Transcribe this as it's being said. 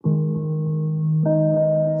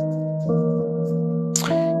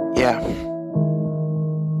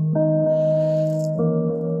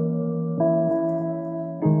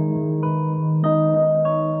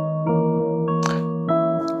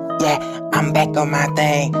back on my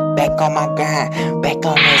thing, back on my grind, back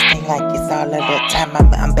on this thing like it's all of the time.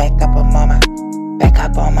 I'm back up on my grind, back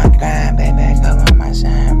up on my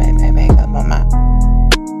shine, back up on my.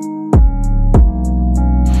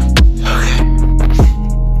 Okay.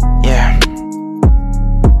 Yeah.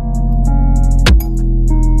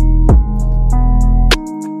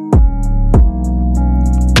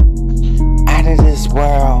 Out of this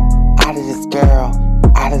world, out of this girl,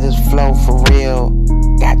 out of this flow for real.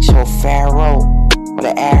 Got your pharaoh with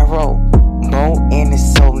an arrow, bow and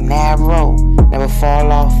it's so narrow. Never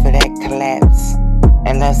fall off of that collapse,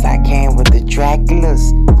 unless I came with the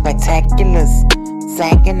Draculas, spectaculars,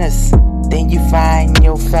 sagging us. Then you find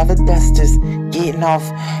your feather dusters, getting off,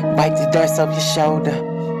 wipe the dust off your shoulder.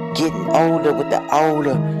 Getting older with the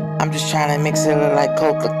older. I'm just trying to mix it look like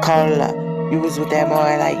Coca-Cola. You was with that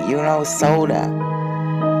boy like you know soda.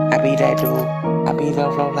 I be that dude. I be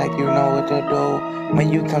the flow like you know what to do. When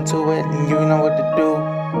you come to it, you know what to do.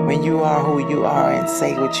 When you are who you are and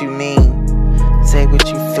say what you mean, say what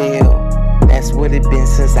you feel. That's what it been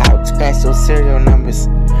since I would scratch those serial numbers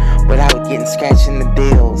without getting scratching the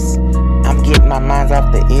deals. I'm getting my minds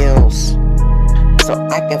off the ills so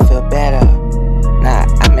I can feel better. Nah,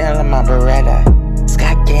 I'm ill in my Beretta.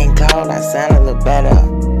 Scott King cold, I sound a little better.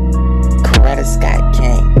 Coretta Scott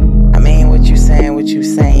King. I mean what you saying.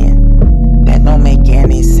 That don't make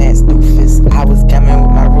any sense, doofus. I was coming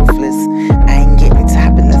with my ruthless. I ain't getting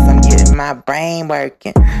top unless I'm getting my brain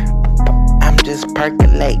working. I'm just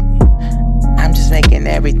percolating. I'm just making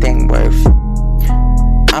everything worth.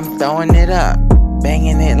 I'm throwing it up,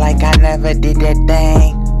 banging it like I never did that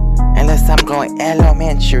thing. Unless I'm going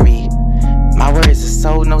elementary. My words are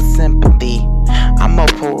so no sympathy. I'm more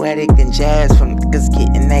poetic than jazz from niggas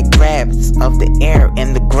getting that grabs of the air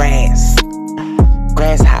and the grass.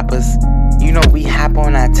 Grasshoppers, you know we hop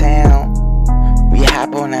on our town. We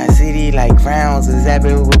hop on our city like crowns. Is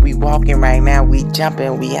everywhere we walking right now. We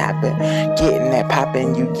jumping, we hopping, getting that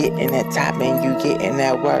popping. You getting that topping, you getting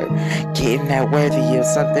that work, getting that worthy of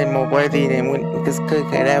something more worthy than what niggas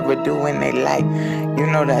could ever do in they life. You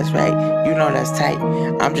know that's right, you know that's tight.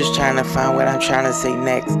 I'm just trying to find what I'm trying to say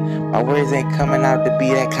next. My words ain't coming out to be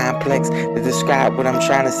that complex to describe what I'm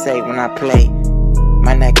trying to say when I play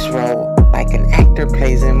my next role. Like an actor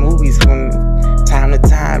plays in movies from time to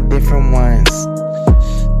time, different ones.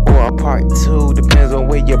 Or a part two, depends on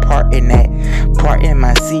where you're part in that. Part in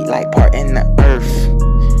my seat, like part in the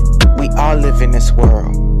earth. We all live in this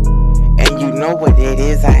world, and you know what it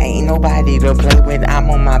is. I ain't nobody to play with. I'm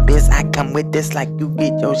on my biz. I come with this like you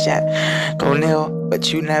get your shot. Go nil,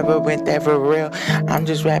 but you never went there for real. I'm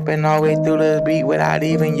just rapping all the way through the beat without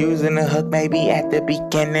even using the hook. Maybe at the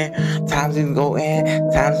beginning, times to go in,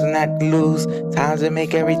 times to not lose, times to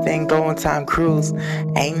make everything go on time cruise.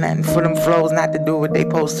 Ain't nothing for them flows not to do what they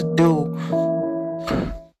supposed to do.